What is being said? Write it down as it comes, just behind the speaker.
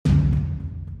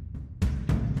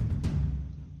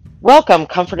Welcome,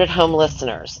 Comfort at Home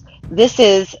listeners. This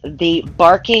is the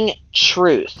Barking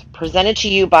Truth, presented to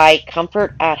you by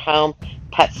Comfort at Home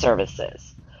Pet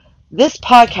Services. This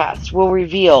podcast will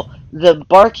reveal the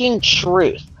barking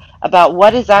truth about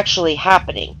what is actually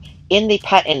happening in the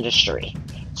pet industry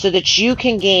so that you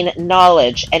can gain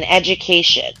knowledge and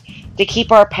education to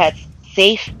keep our pets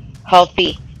safe,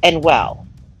 healthy, and well.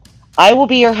 I will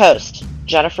be your host,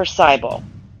 Jennifer Seibel,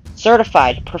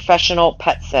 certified professional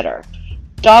pet sitter,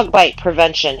 dog bite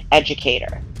prevention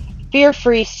educator,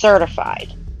 fear-free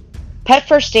certified, pet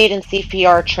first aid and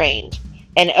CPR trained,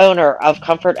 and owner of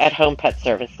Comfort at Home Pet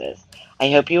Services.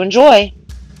 I hope you enjoy.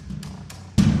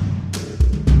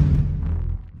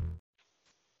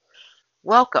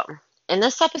 Welcome. In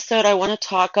this episode, I want to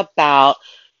talk about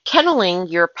kenneling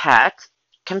your pet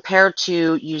compared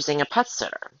to using a pet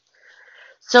sitter.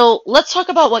 So let's talk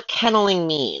about what kenneling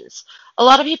means. A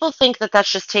lot of people think that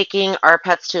that's just taking our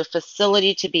pets to a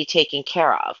facility to be taken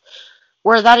care of.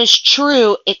 Where that is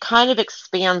true, it kind of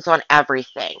expands on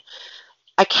everything.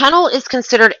 A kennel is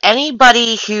considered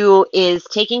anybody who is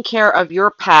taking care of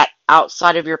your pet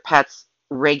outside of your pet's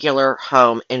regular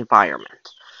home environment.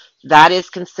 That is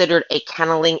considered a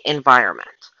kenneling environment.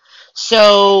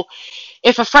 So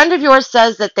if a friend of yours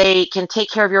says that they can take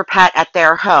care of your pet at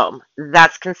their home,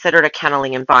 that's considered a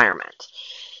kenneling environment.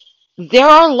 There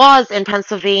are laws in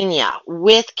Pennsylvania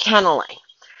with kenneling.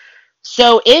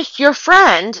 So if your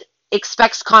friend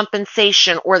expects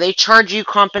compensation or they charge you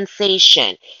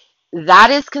compensation,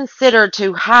 that is considered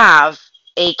to have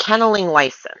a kenneling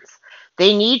license.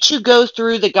 They need to go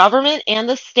through the government and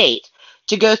the state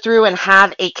to go through and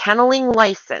have a kenneling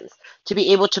license to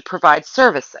be able to provide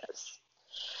services.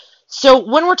 So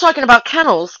when we're talking about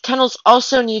kennels, kennels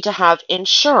also need to have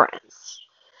insurance.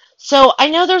 So I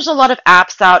know there's a lot of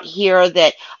apps out here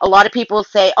that a lot of people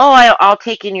say, oh, I'll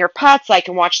take in your pets. I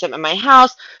can watch them at my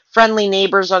house. Friendly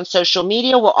neighbors on social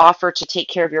media will offer to take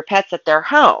care of your pets at their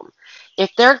home.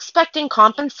 If they're expecting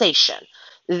compensation,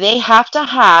 they have to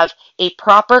have a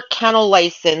proper kennel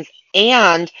license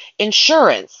and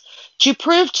insurance to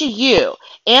prove to you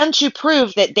and to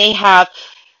prove that they have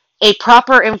a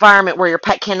proper environment where your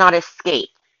pet cannot escape,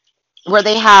 where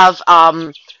they have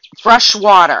fresh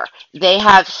water, they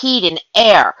have heat and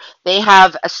air, they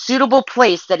have a suitable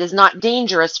place that is not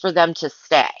dangerous for them to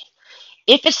stay.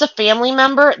 If it's a family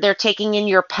member, they're taking in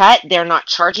your pet, they're not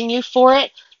charging you for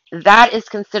it, that is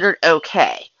considered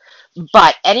okay.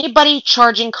 But anybody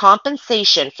charging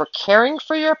compensation for caring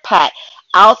for your pet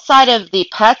outside of the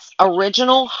pet's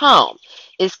original home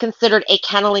is considered a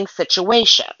kenneling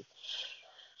situation.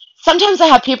 Sometimes I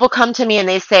have people come to me and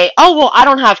they say, oh, well, I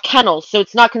don't have kennels, so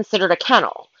it's not considered a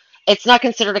kennel. It's not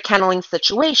considered a kenneling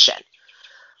situation.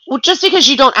 Well, just because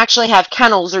you don't actually have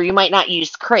kennels or you might not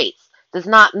use crates does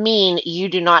not mean you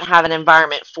do not have an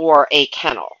environment for a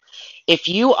kennel. If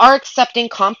you are accepting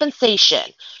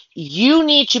compensation, you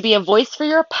need to be a voice for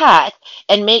your pet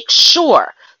and make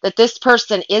sure that this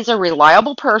person is a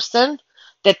reliable person,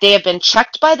 that they have been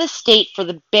checked by the state for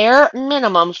the bare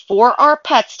minimum for our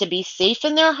pets to be safe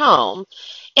in their home,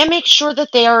 and make sure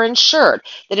that they are insured,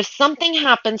 that if something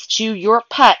happens to your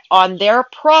pet on their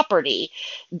property,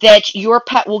 that your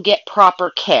pet will get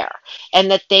proper care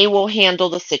and that they will handle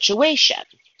the situation.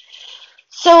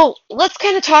 So let's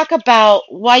kind of talk about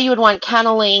why you would want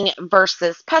kenneling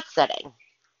versus pet sitting.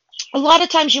 A lot of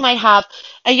times you might have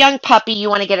a young puppy, you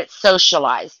want to get it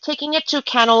socialized. Taking it to a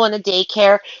kennel and a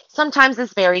daycare sometimes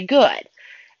is very good.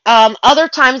 Other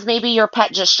times, maybe your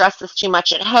pet just stresses too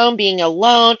much at home, being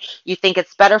alone. You think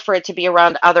it's better for it to be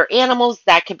around other animals.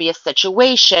 That could be a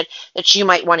situation that you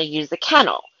might want to use a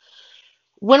kennel.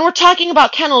 When we're talking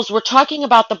about kennels, we're talking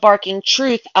about the barking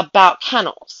truth about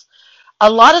kennels. A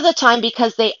lot of the time,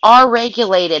 because they are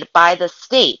regulated by the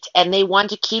state and they want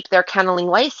to keep their kenneling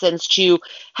license to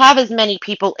have as many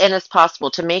people in as possible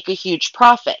to make a huge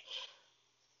profit.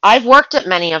 I've worked at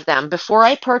many of them. Before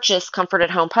I purchased Comfort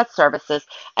at Home Pet Services,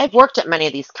 I've worked at many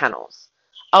of these kennels.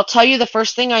 I'll tell you the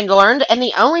first thing I learned, and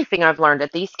the only thing I've learned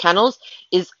at these kennels,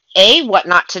 is A, what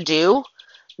not to do,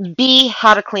 B,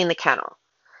 how to clean the kennel.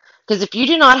 Because if you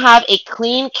do not have a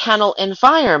clean kennel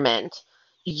environment,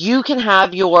 you can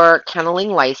have your kenneling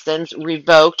license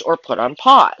revoked or put on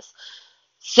pause.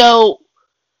 So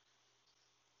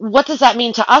what does that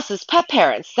mean to us as pet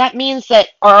parents? That means that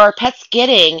are our pets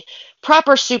getting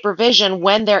proper supervision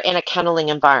when they're in a kenneling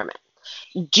environment?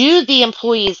 Do the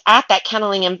employees at that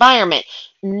kenneling environment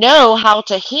know how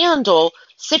to handle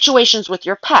situations with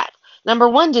your pet? Number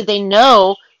one, did they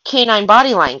know canine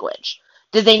body language?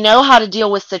 Did they know how to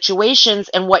deal with situations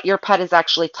and what your pet is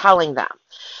actually telling them?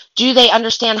 Do they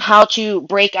understand how to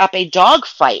break up a dog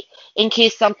fight in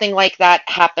case something like that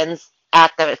happens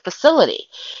at the facility?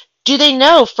 Do they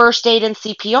know first aid and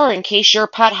CPR in case your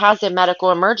pet has a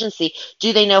medical emergency?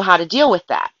 Do they know how to deal with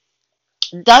that?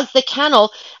 Does the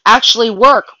kennel actually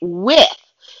work with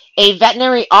a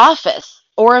veterinary office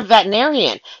or a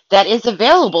veterinarian that is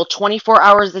available 24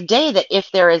 hours a day that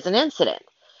if there is an incident?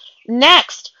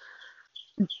 Next,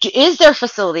 is their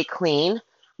facility clean?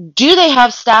 Do they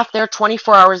have staff there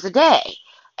 24 hours a day?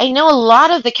 I know a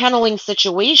lot of the kenneling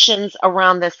situations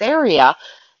around this area,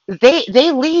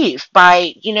 they leave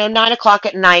by 9 o'clock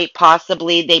at night.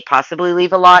 Possibly they possibly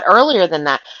leave a lot earlier than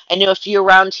that. I know a few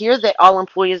around here that all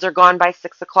employees are gone by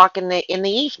 6 o'clock in the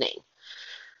evening.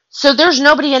 So there's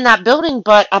nobody in that building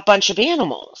but a bunch of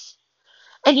animals.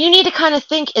 And you need to kind of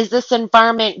think, is this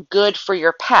environment good for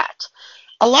your pet?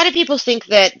 A lot of people think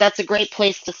that that's a great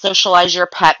place to socialize your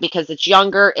pet because it's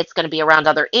younger, it's going to be around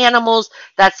other animals.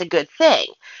 That's a good thing.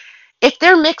 If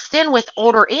they're mixed in with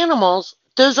older animals,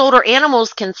 those older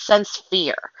animals can sense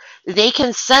fear. They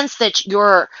can sense that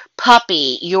your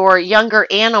puppy, your younger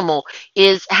animal,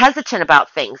 is hesitant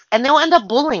about things, and they'll end up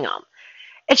bullying them.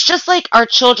 It's just like our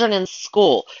children in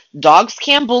school. Dogs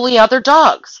can bully other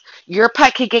dogs. Your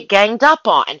pet could get ganged up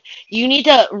on. You need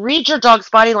to read your dog's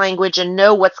body language and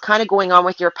know what's kind of going on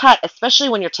with your pet, especially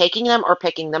when you're taking them or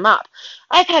picking them up.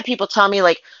 I've had people tell me,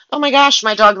 like, oh my gosh,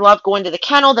 my dog loved going to the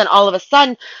kennel. Then all of a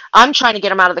sudden, I'm trying to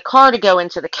get him out of the car to go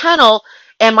into the kennel.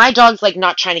 And my dog's like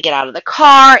not trying to get out of the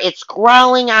car. It's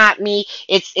growling at me.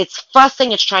 It's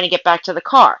fussing. It's trying to get back to the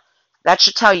car. That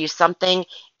should tell you something,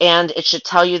 and it should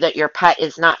tell you that your pet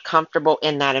is not comfortable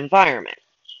in that environment.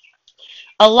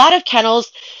 A lot of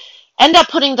kennels end up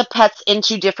putting the pets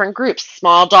into different groups,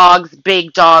 small dogs,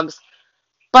 big dogs,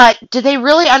 but do they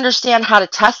really understand how to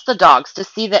test the dogs to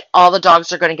see that all the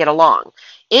dogs are going to get along?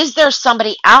 Is there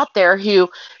somebody out there who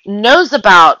knows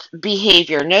about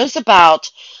behavior, knows about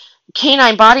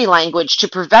canine body language to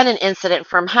prevent an incident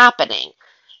from happening?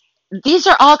 These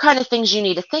are all kind of things you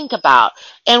need to think about.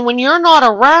 And when you're not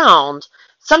around,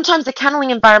 sometimes the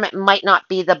kenneling environment might not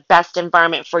be the best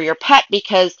environment for your pet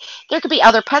because there could be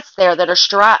other pets there that are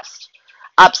stressed,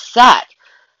 upset.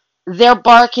 They're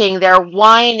barking, they're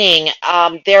whining,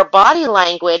 their body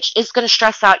language is going to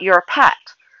stress out your pet.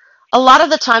 A lot of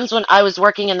the times when I was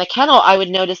working in the kennel, I would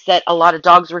notice that a lot of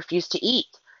dogs refused to eat.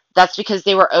 That's because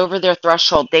they were over their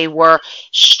threshold. They were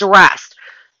stressed.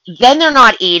 Then they're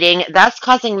not eating. That's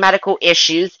causing medical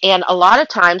issues. And a lot of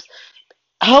times,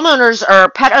 homeowners or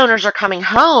pet owners are coming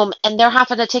home and they're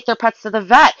having to take their pets to the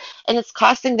vet. And it's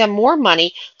costing them more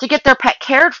money to get their pet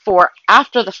cared for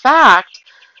after the fact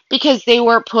because they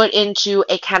were put into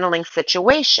a kenneling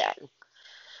situation.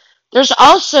 There's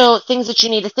also things that you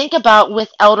need to think about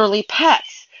with elderly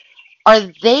pets. Are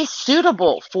they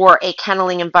suitable for a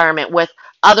kenneling environment with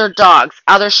other dogs,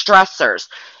 other stressors?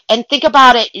 And think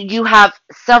about it, you have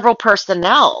several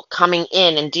personnel coming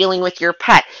in and dealing with your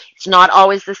pet. It's not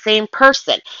always the same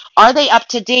person. Are they up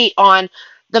to date on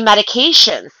the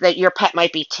medications that your pet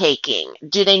might be taking?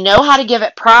 Do they know how to give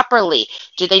it properly?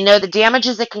 Do they know the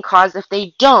damages it can cause if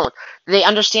they don't? Do they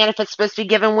understand if it's supposed to be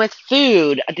given with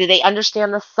food? Do they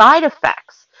understand the side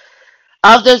effects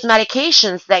of those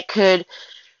medications that could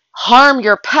harm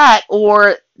your pet,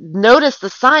 or notice the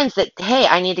signs that, hey,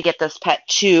 I need to get this pet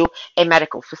to a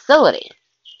medical facility?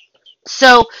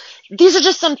 So these are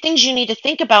just some things you need to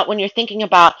think about when you're thinking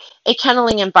about a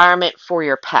kenneling environment for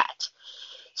your pet.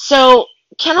 So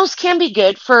kennels can be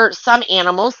good for some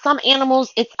animals. Some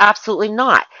animals, it's absolutely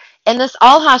not. And this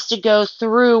all has to go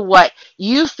through what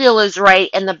you feel is right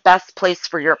and the best place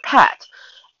for your pet.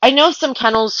 I know some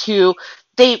kennels who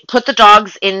they put the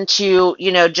dogs into,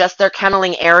 just their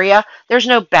kenneling area. There's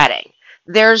no bedding.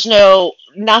 There's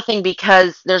nothing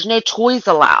because there's no toys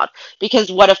allowed. Because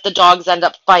what if the dogs end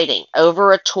up fighting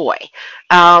over a toy?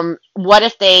 What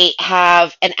if they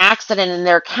have an accident in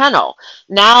their kennel?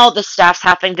 Now the staff's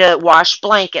having to wash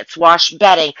blankets, wash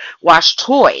bedding, wash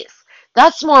toys.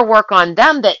 That's more work on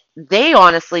them that they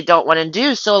honestly don't want to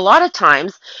do. So a lot of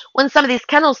times when some of these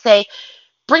kennels say,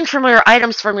 bring familiar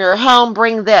items from your home,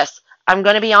 bring this, I'm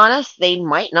going to be honest, they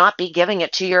might not be giving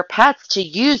it to your pets to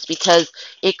use because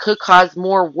it could cause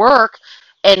more work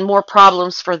and more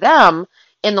problems for them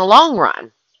in the long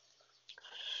run.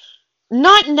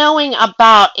 Not knowing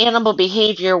about animal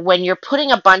behavior when you're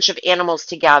putting a bunch of animals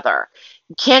together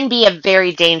can be a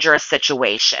very dangerous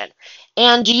situation.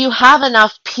 And do you have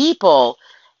enough people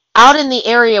out in the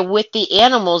area with the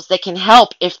animals that can help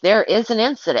if there is an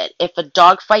incident, if a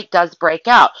dog fight does break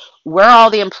out? Where are all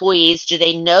the employees? Do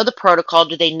they know the protocol?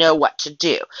 Do they know what to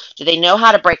do? Do they know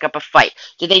how to break up a fight?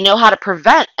 Do they know how to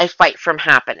prevent a fight from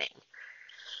happening?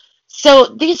 So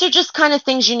these are just kind of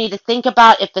things you need to think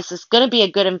about if this is going to be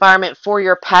a good environment for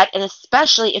your pet, and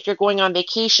especially if you're going on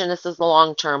vacation, this is a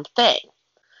long-term thing.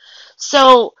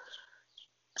 So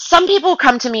some people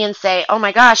come to me and say, oh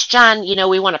my gosh, Jen,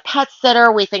 we want a pet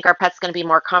sitter. We think our pet's going to be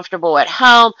more comfortable at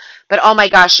home, but oh my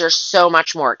gosh, you're so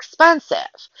much more expensive.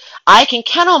 I can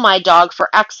kennel my dog for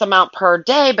X amount per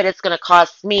day, but it's going to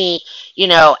cost me,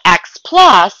 X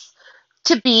plus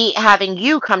to be having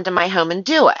you come to my home and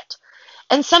do it.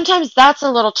 And sometimes that's a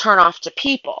little turn off to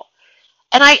people.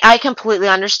 And I completely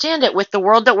understand it with the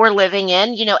world that we're living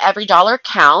in. Every dollar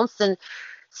counts. And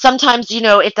sometimes,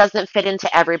 it doesn't fit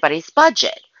into everybody's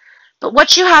budget. But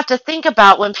what you have to think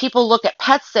about when people look at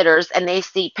pet sitters and they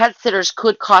see pet sitters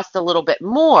could cost a little bit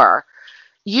more,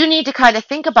 you need to kind of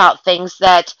think about things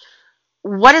that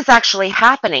what is actually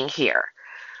happening here.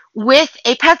 With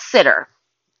a pet sitter,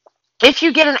 if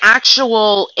you get an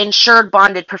actual insured,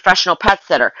 bonded professional pet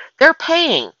sitter, they're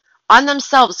paying on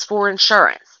themselves for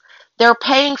insurance. They're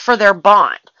paying for their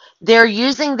bond. They're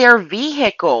using their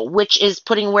vehicle, which is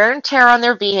putting wear and tear on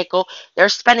their vehicle. They're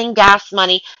spending gas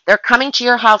money. They're coming to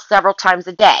your house several times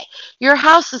a day. Your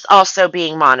house is also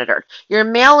being monitored. Your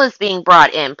mail is being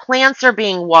brought in. Plants are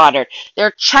being watered.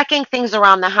 They're checking things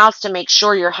around the house to make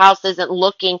sure your house isn't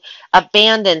looking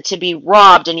abandoned to be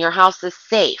robbed and your house is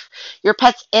safe. Your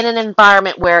pet's in an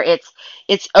environment where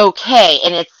it's okay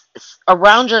and it's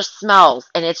around your smells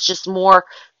and it's just more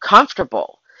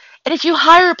comfortable. And if you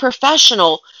hire a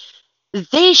professional,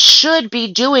 they should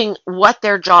be doing what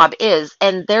their job is,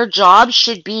 and their job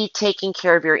should be taking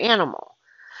care of your animal.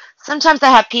 Sometimes I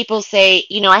have people say,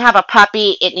 I have a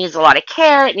puppy, it needs a lot of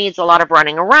care, it needs a lot of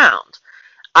running around.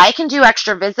 I can do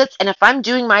extra visits, and if I'm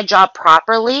doing my job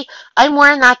properly, I'm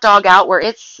wearing that dog out where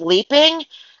it's sleeping,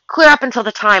 clear up until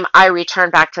the time I return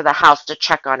back to the house to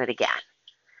check on it again.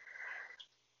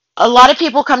 A lot of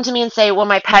people come to me and say, well,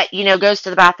 my pet, goes to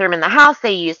the bathroom in the house.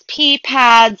 They use pee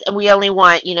pads and we only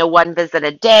want, one visit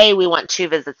a day. We want 2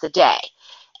 visits a day.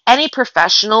 Any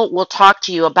professional will talk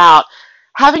to you about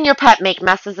having your pet make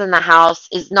messes in the house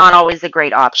is not always a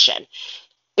great option.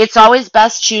 It's always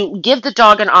best to give the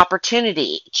dog an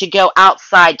opportunity to go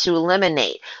outside to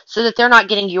eliminate so that they're not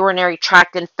getting urinary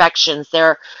tract infections.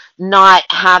 They're not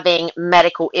having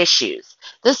medical issues.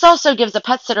 This also gives a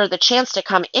pet sitter the chance to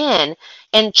come in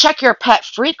and check your pet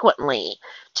frequently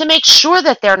to make sure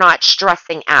that they're not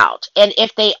stressing out. And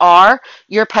if they are,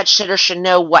 your pet sitter should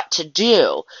know what to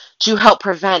do to help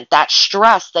prevent that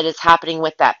stress that is happening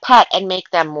with that pet and make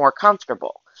them more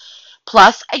comfortable.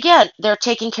 Plus, again, they're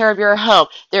taking care of your home.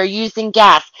 They're using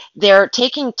gas. They're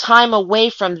taking time away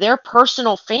from their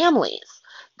personal families,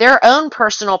 their own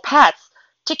personal pets,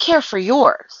 to care for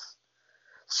yours.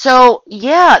 So,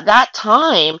 yeah, that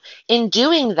time in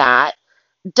doing that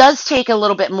does take a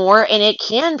little bit more and it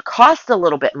can cost a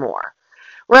little bit more.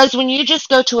 Whereas when you just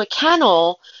go to a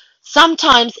kennel,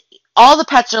 sometimes all the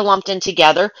pets are lumped in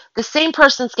together. The same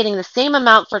person's getting the same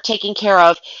amount for taking care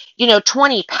of,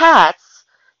 20 pets.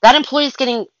 That employee is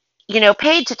getting,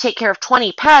 paid to take care of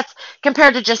 20 pets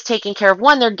compared to just taking care of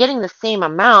one. They're getting the same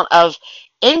amount of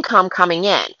income coming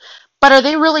in. But are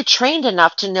they really trained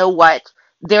enough to know what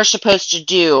they're supposed to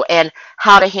do and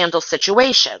how to handle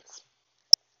situations?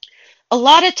 A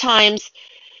lot of times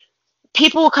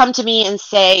people will come to me and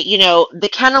say, the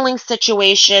kenneling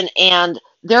situation and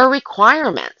there are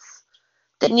requirements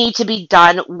that need to be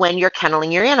done when you're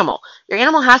kenneling your animal. Your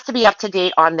animal has to be up to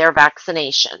date on their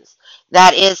vaccinations.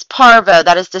 That is parvo,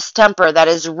 that is distemper, that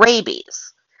is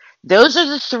rabies. Those are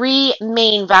the 3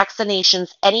 main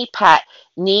vaccinations any pet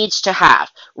needs to have.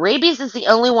 Rabies is the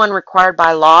only one required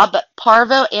by law, but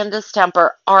parvo and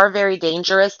distemper are very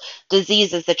dangerous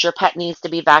diseases that your pet needs to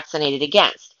be vaccinated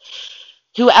against.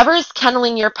 Whoever is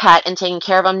kenneling your pet and taking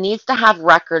care of them needs to have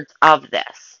records of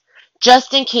this.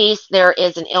 Just in case there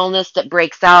is an illness that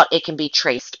breaks out, it can be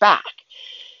traced back.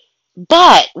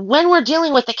 But when we're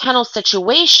dealing with the kennel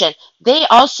situation, they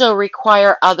also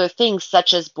require other things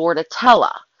such as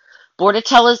Bordetella.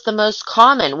 Bordetella is the most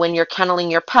common when you're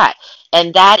kenneling your pet,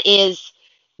 and that is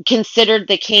considered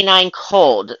the canine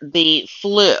cold, the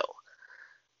flu.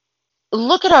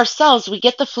 Look at ourselves. We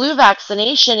get the flu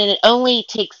vaccination, and it only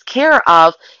takes care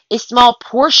of a small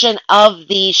portion of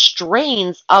the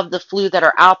strains of the flu that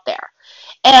are out there.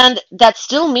 And that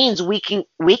still means we can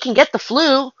get the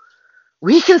flu.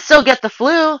 We can still get the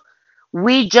flu.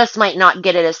 We just might not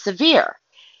get it as severe.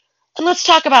 And let's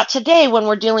talk about today when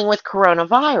we're dealing with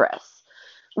coronavirus.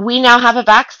 We now have a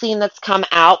vaccine that's come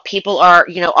out. People are,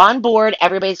 on board.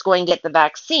 Everybody's going to get the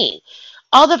vaccine.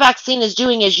 All the vaccine is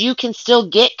doing is you can still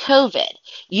get COVID.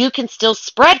 You can still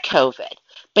spread COVID,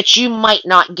 but you might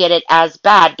not get it as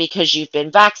bad because you've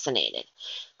been vaccinated.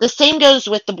 The same goes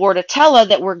with the Bordetella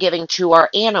that we're giving to our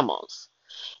animals.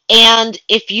 And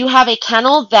if you have a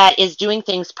kennel that is doing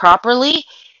things properly,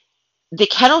 the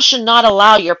kennel should not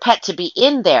allow your pet to be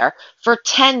in there for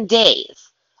 10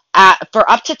 days. For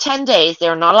up to 10 days, they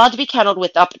are not allowed to be kenneled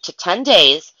with up to 10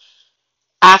 days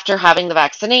after having the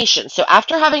vaccination. So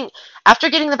after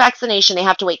getting the vaccination, they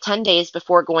have to wait 10 days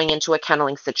before going into a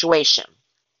kenneling situation.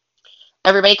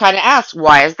 Everybody kind of asks,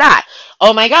 why is that?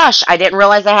 Oh my gosh, I didn't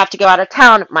realize I have to go out of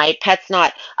town. My pet's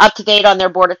not up to date on their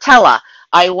Bordetella.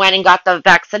 I went and got the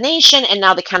vaccination, and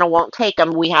now the kennel won't take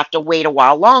them. We have to wait a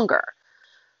while longer.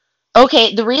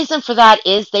 Okay, the reason for that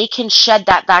is they can shed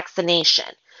that vaccination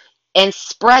and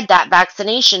spread that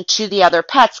vaccination to the other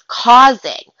pets,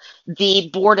 causing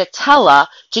the Bordetella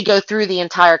to go through the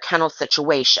entire kennel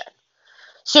situation.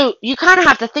 So you kind of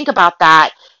have to think about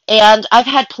that. And I've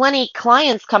had plenty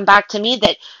clients come back to me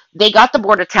that they got the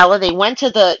Bordetella, they went to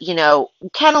the,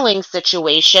 kenneling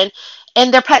situation,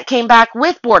 and their pet came back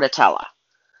with Bordetella.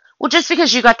 Well, just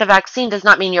because you got the vaccine does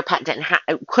not mean your pet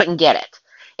couldn't get it.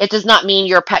 It does not mean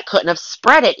your pet couldn't have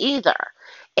spread it either.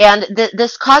 And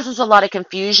this causes a lot of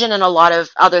confusion and a lot of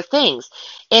other things.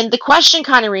 And the question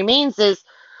kind of remains is,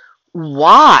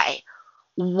 why?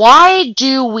 Why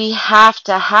do we have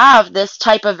to have this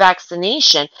type of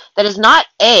vaccination that is not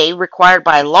required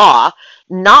by law,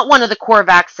 not one of the core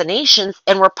vaccinations,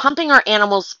 and we're pumping our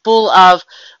animals full of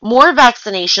more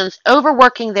vaccinations,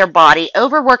 overworking their body,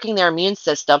 overworking their immune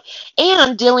system,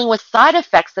 and dealing with side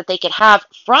effects that they could have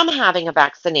from having a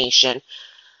vaccination?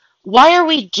 Why are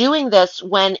we doing this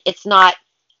when it's not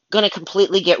going to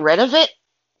completely get rid of it,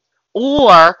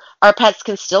 or our pets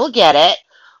can still get it,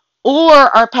 or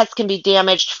our pets can be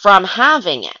damaged from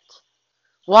having it?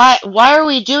 Why are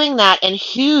we doing that, and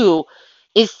who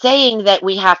is saying that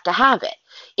we have to have it?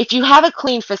 If you have a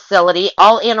clean facility,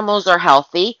 all animals are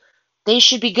healthy, they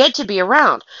should be good to be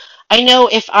around. I know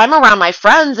if I'm around my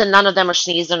friends and none of them are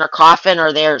sneezing or coughing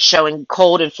or they're showing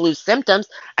cold and flu symptoms,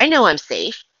 I know I'm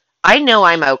safe. I know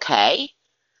I'm okay.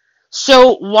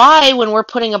 So why, when we're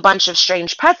putting a bunch of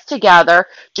strange pets together,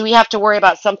 do we have to worry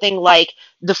about something like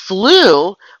the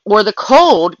flu or the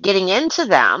cold getting into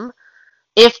them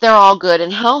if they're all good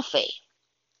and healthy?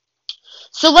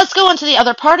 So let's go on to the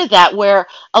other part of that, where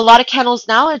a lot of kennels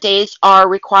nowadays are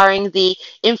requiring the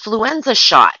influenza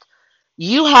shot.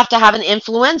 You have to have an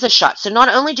influenza shot. So not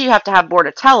only do you have to have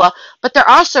Bordetella, but they're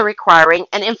also requiring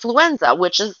an influenza,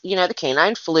 which is, the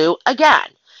canine flu again.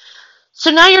 So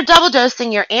now you're double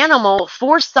dosing your animal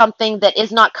for something that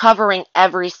is not covering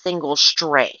every single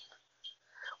strain,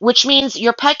 which means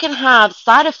your pet can have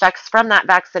side effects from that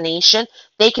vaccination.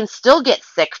 They can still get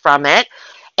sick from it,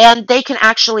 and they can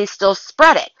actually still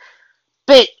spread it.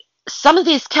 But some of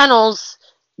these kennels,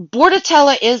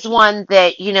 Bordetella is one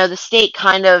that, the state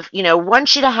kind of,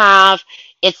 wants you to have.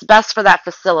 It's best for that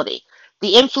facility.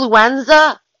 The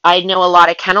influenza, I know a lot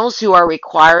of kennels who are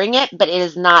requiring it, but it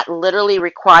is not literally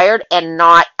required and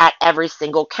not at every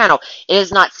single kennel. It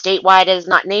is not statewide, it is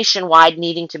not nationwide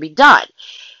needing to be done.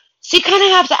 So you kind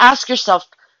of have to ask yourself,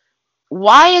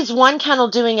 why is one kennel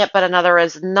doing it but another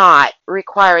is not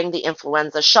requiring the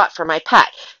influenza shot for my pet?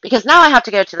 Because now I have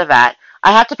to go to the vet.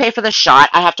 I have to pay for the shot.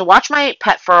 I have to watch my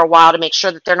pet for a while to make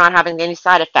sure that they're not having any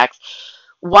side effects.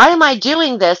 Why am I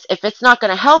doing this if it's not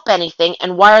going to help anything,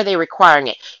 and why are they requiring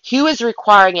it? Who is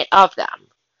requiring it of them?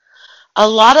 A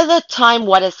lot of the time,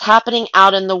 what is happening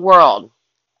out in the world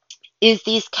is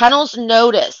these kennels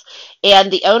notice, and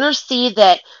the owners see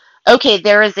that, okay,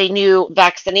 there is a new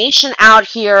vaccination out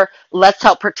here. Let's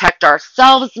help protect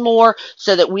ourselves more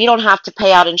so that we don't have to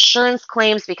pay out insurance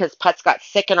claims because pets got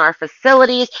sick in our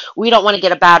facilities. We don't want to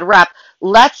get a bad rep.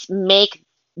 Let's make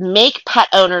pet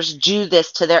owners do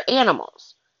this to their animals.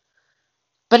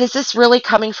 But is this really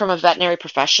coming from a veterinary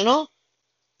professional?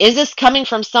 Is this coming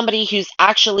from somebody who's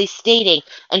actually stating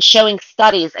and showing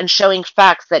studies and showing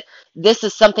facts that this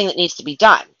is something that needs to be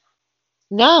done?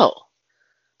 No.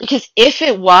 Because if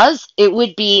it was, it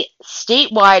would be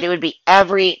statewide. It would be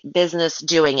every business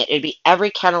doing it. It would be every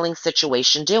kenneling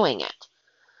situation doing it.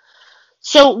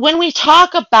 So when we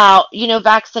talk about,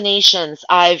 vaccinations,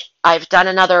 I've done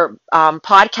another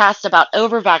podcast about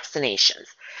over vaccinations.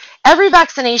 Every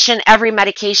vaccination, every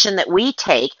medication that we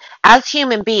take as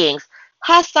human beings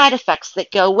has side effects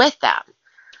that go with them.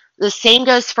 The same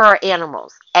goes for our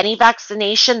animals. Any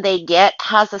vaccination they get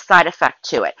has a side effect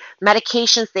to it.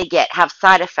 Medications they get have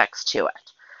side effects to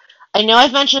it. I know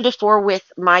I've mentioned before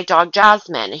with my dog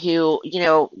Jasmine, who,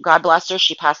 God bless her,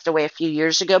 she passed away a few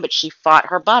years ago, but she fought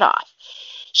her butt off.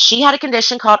 She had a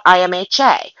condition called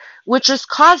IMHA, which is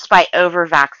caused by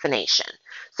over-vaccination.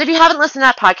 So if you haven't listened to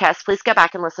that podcast, please go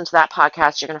back and listen to that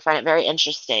podcast. You're going to find it very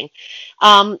interesting.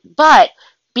 But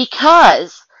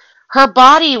because her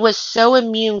body was so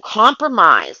immune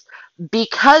compromised,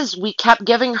 because we kept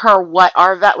giving her what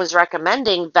our vet was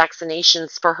recommending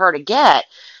vaccinations for her to get,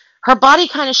 her body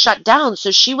kind of shut down. So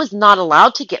she was not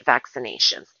allowed to get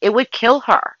vaccinations. It would kill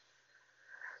her.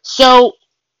 So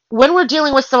when we're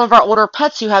dealing with some of our older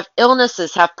pets who have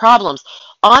illnesses, have problems,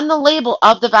 on the label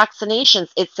of the vaccinations,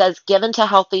 it says given to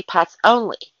healthy pets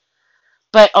only.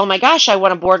 But oh my gosh, I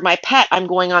want to board my pet. I'm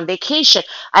going on vacation.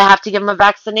 I have to give him a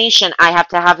vaccination. I have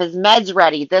to have his meds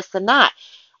ready, this and that.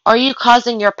 Are you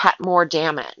causing your pet more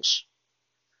damage?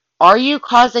 Are you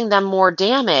causing them more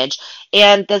damage?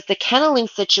 And does the kenneling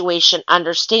situation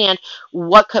understand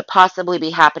what could possibly be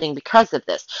happening because of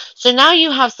this? So now you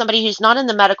have somebody who's not in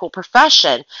the medical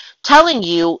profession telling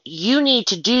you you need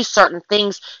to do certain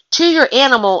things to your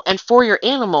animal and for your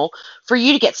animal for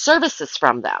you to get services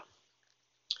from them.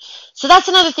 So that's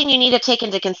another thing you need to take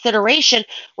into consideration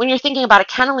when you're thinking about a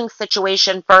kenneling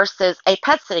situation versus a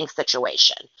pet sitting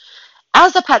situation.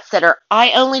 As a pet sitter,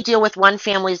 I only deal with one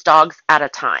family's dogs at a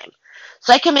time.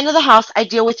 So I come into the house, I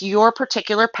deal with your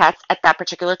particular pets at that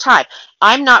particular time.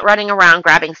 I'm not running around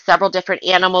grabbing several different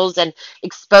animals and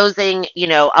exposing,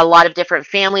 a lot of different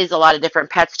families, a lot of different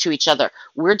pets to each other.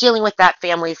 We're dealing with that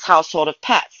family's household of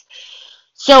pets.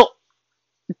 So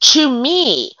to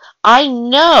me, I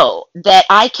know that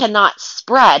I cannot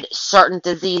spread certain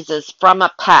diseases from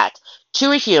a pet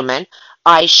to a human.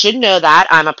 I should know that.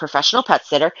 I'm a professional pet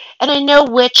sitter, and I know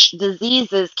which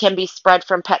diseases can be spread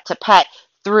from pet to pet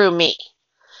through me.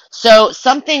 So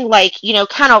something like,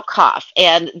 kennel cough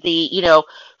and the,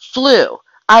 flu,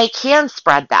 I can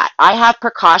spread that. I have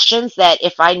precautions that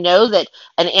if I know that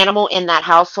an animal in that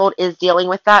household is dealing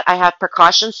with that, I have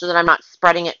precautions so that I'm not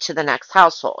spreading it to the next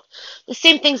household. The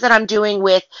same things that I'm doing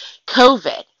with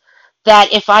COVID,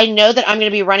 that if I know that I'm going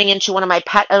to be running into one of my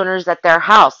pet owners at their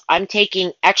house, I'm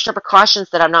taking extra precautions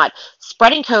that I'm not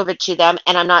spreading COVID to them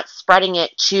and I'm not spreading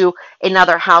it to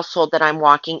another household that I'm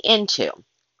walking into.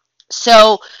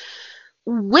 So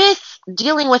with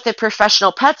dealing with a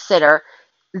professional pet sitter,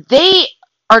 they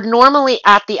are normally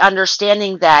at the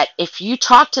understanding that if you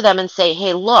talk to them and say,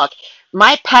 hey, look,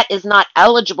 my pet is not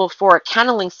eligible for a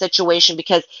kenneling situation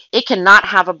because it cannot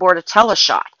have a Bordetella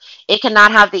shot. It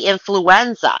cannot have the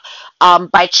influenza.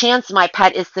 By chance, my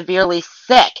pet is severely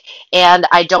sick, and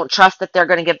I don't trust that they're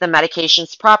going to give the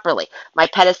medications properly. My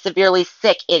pet is severely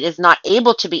sick. It is not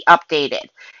able to be updated,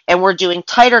 and we're doing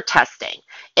titer testing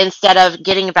instead of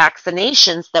getting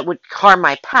vaccinations that would harm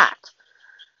my pet.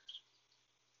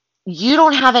 You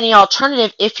don't have any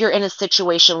alternative if you're in a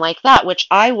situation like that, which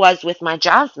I was with my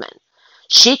Jasmine.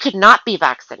 She could not be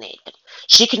vaccinated.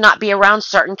 She could not be around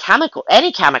certain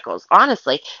any chemicals,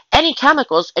 honestly, any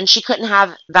chemicals, and she couldn't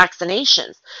have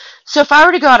vaccinations. So if I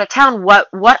were to go out of town,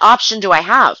 what option do I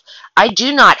have? I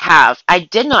did not have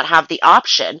the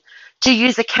option to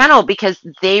use a kennel because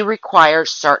they require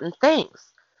certain things.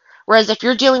 Whereas if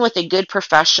you're dealing with a good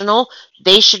professional,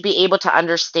 they should be able to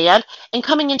understand. And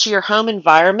coming into your home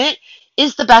environment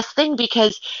is the best thing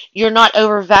because you're not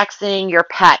over vaccinating your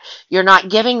pet. You're not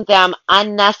giving them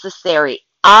unnecessary,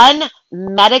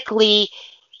 unmedically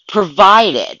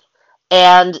provided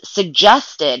and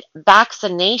suggested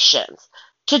vaccinations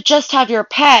to just have your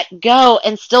pet go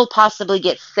and still possibly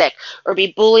get sick or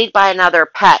be bullied by another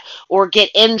pet or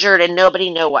get injured and nobody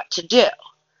know what to do.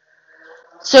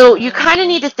 So you kind of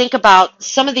need to think about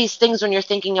some of these things when you're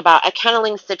thinking about a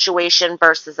kenneling situation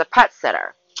versus a pet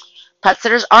sitter. Pet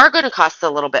sitters are going to cost a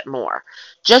little bit more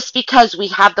just because we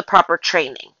have the proper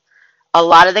training. A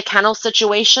lot of the kennel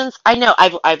situations, I know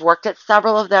I've worked at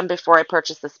several of them before I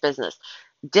purchased this business.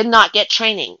 Did not get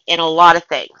training in a lot of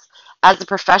things. As a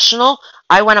professional,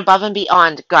 I went above and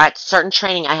beyond, got certain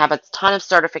training. I have a ton of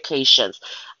certifications.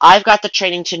 I've got the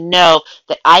training to know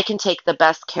that I can take the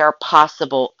best care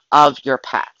possible of your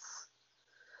pets.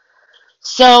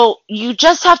 So you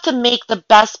just have to make the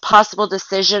best possible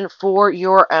decision for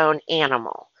your own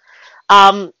animal.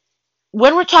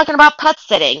 When we're talking about pet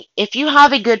sitting, if you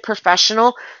have a good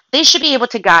professional, they should be able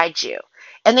to guide you.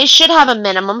 And they should have a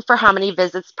minimum for how many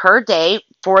visits per day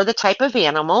for the type of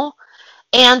animal.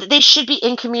 And they should be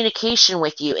in communication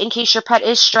with you. In case your pet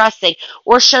is stressing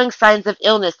or showing signs of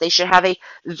illness, they should have a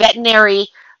veterinary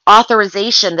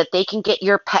authorization that they can get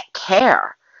your pet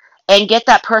care and get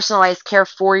that personalized care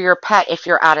for your pet if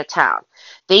you're out of town.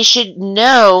 They should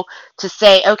know to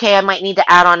say, okay, I might need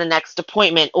to add on a next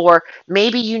appointment, or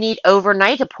maybe you need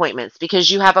overnight appointments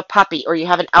because you have a puppy or you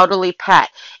have an elderly pet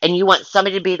and you want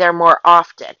somebody to be there more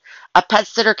often. A pet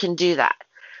sitter can do that.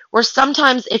 Where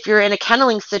sometimes if you're in a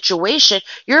kenneling situation,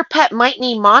 your pet might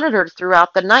need monitored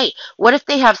throughout the night. What if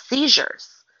they have seizures?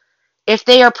 If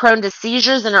they are prone to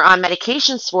seizures and are on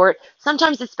medications for it,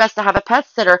 sometimes it's best to have a pet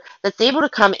sitter that's able to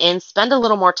come in, spend a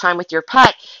little more time with your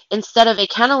pet instead of a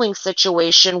kenneling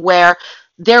situation where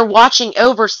they're watching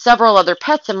over several other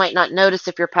pets and might not notice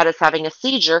if your pet is having a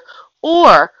seizure.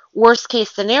 Or, worst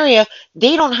case scenario,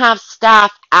 they don't have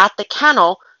staff at the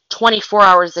kennel 24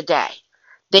 hours a day.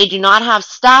 They do not have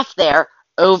staff there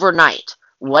overnight.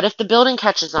 What if the building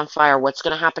catches on fire? What's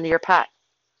going to happen to your pet?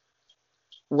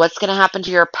 What's going to happen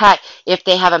to your pet if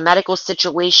they have a medical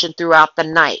situation throughout the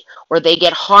night, or they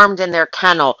get harmed in their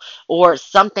kennel, or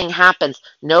something happens?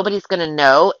 Nobody's going to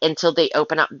know until they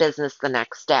open up business the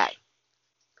next day.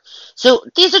 So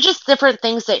these are just different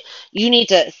things that you need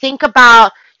to think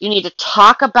about, you need to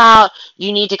talk about,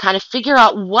 you need to kind of figure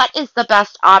out what is the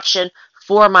best option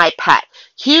for my pet.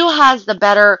 Who has the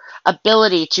better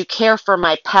ability to care for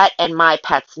my pet and my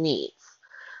pet's needs?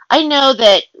 I know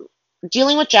that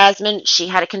dealing with Jasmine, she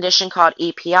had a condition called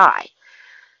EPI.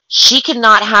 She could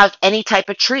not have any type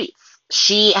of treats.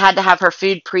 She had to have her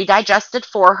food pre-digested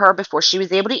for her before she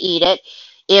was able to eat it.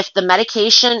 If the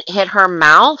medication hit her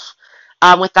mouth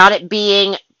without it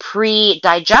being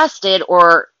pre-digested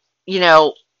or, you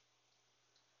know,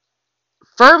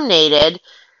 fermented,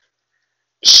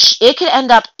 it could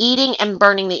end up eating and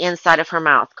burning the inside of her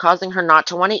mouth, causing her not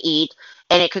to want to eat,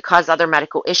 and it could cause other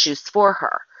medical issues for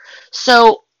her.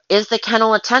 So is the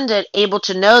kennel attendant able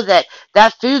to know that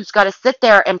that food's got to sit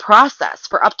there and process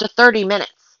for up to 30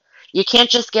 minutes? You can't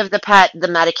just give the pet the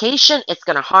medication. It's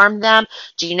going to harm them.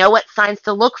 Do you know what signs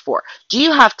to look for? Do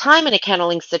you have time in a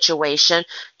kenneling situation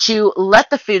to let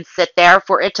the food sit there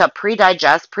for it to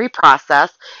pre-digest,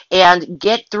 pre-process, and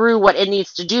get through what it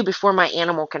needs to do before my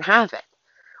animal can have it?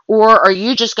 Or are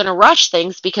you just going to rush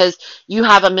things because you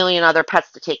have a million other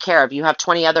pets to take care of? You have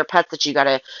 20 other pets that you got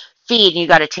to feed and you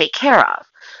got to take care of.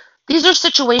 These are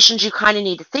situations you kind of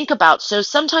need to think about. So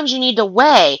sometimes you need to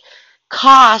weigh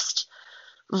cost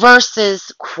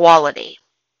versus quality.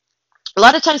 A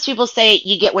lot of times people say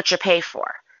you get what you pay for,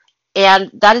 and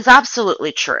that is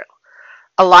absolutely true.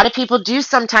 A lot of people do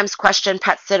sometimes question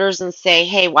pet sitters and say,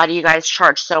 hey, why do you guys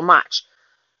charge so much?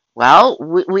 Well,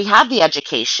 we have the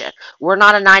education. We're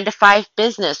not a 9 to 5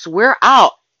 business. We're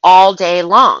out all day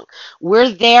long.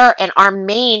 We're there, and our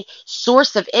main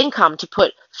source of income to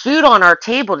put food on our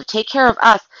table, to take care of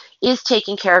us, is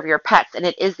taking care of your pets, and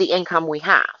it is the income we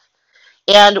have.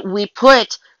 And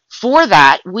for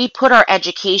that, we put our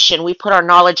education, we put our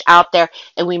knowledge out there,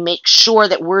 and we make sure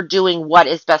that we're doing what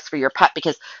is best for your pet,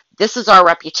 because this is our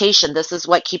reputation. This is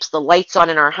what keeps the lights on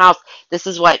in our house. This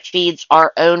is what feeds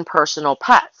our own personal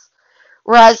pets.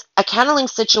 Whereas a kenneling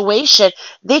situation,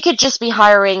 they could just be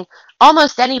hiring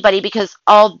almost anybody because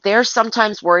all they're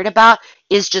sometimes worried about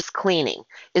is just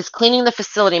is cleaning the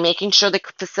facility, making sure the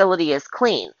facility is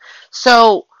clean.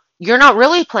 So you're not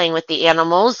really playing with the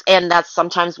animals, and that's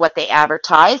sometimes what they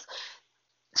advertise.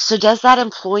 So does that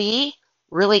employee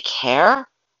really care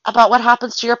about what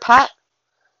happens to your pet?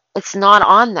 It's not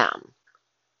on them.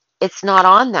 It's not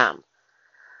on them.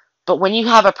 But when you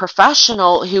have a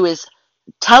professional who is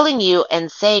telling you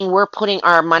and saying we're putting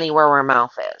our money where our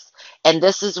mouth is, and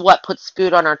this is what puts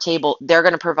food on our table, they're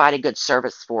going to provide a good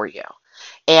service for you.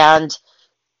 And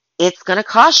it's going to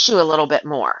cost you a little bit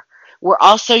more. We're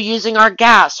also using our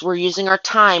gas. We're using our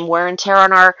time, wear and tear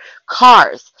on our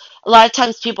cars. A lot of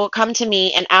times people come to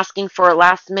me and asking for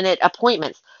last minute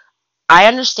appointments. I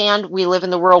understand we live in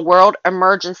the real world.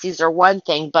 Emergencies are one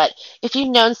thing, but if you've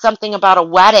known something about a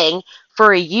wedding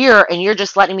for a year and you're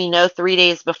just letting me know 3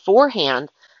 days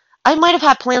beforehand, I might have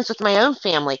had plans with my own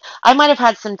family. I might have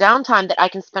had some downtime that I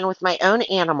can spend with my own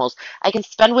animals. I can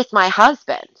spend with my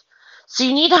husband. So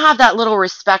you need to have that little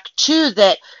respect too,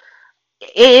 that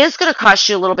it is going to cost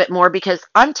you a little bit more because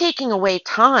I'm taking away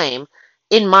time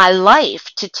in my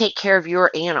life to take care of your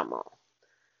animal.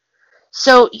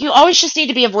 So you always just need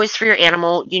to be a voice for your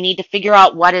animal. You need to figure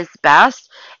out what is best.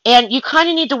 And you kind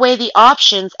of need to weigh the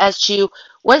options as to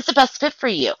what is the best fit for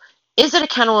you. Is it a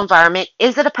kennel environment?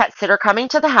 Is it a pet sitter coming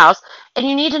to the house? And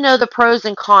you need to know the pros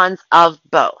and cons of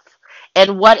both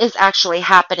and what is actually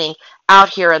happening out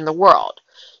here in the world.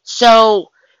 So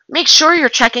make sure you're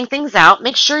checking things out.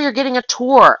 Make sure you're getting a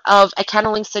tour of a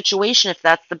kenneling situation if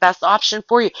that's the best option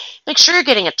for you. Make sure you're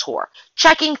getting a tour,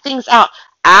 checking things out.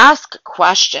 Ask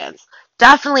questions.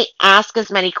 Definitely ask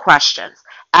as many questions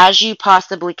as you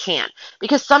possibly can,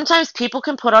 because sometimes people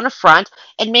can put on a front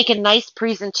and make a nice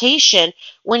presentation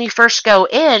when you first go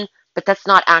in, but that's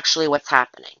not actually what's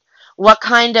happening. What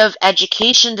kind of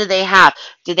education do they have?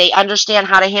 Do they understand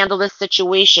how to handle this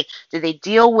situation? Do they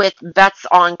deal with vets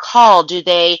on call? Do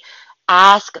they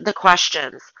ask the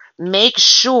questions? Make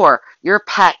sure your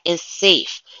pet is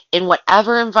safe in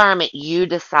whatever environment you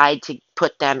decide to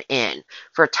put them in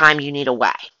for a time you need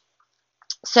away.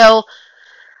 So,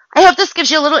 I hope this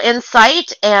gives you a little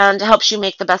insight and helps you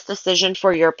make the best decision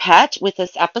for your pet with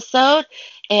this episode.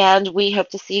 And we hope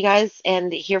to see you guys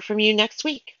and hear from you next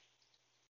week.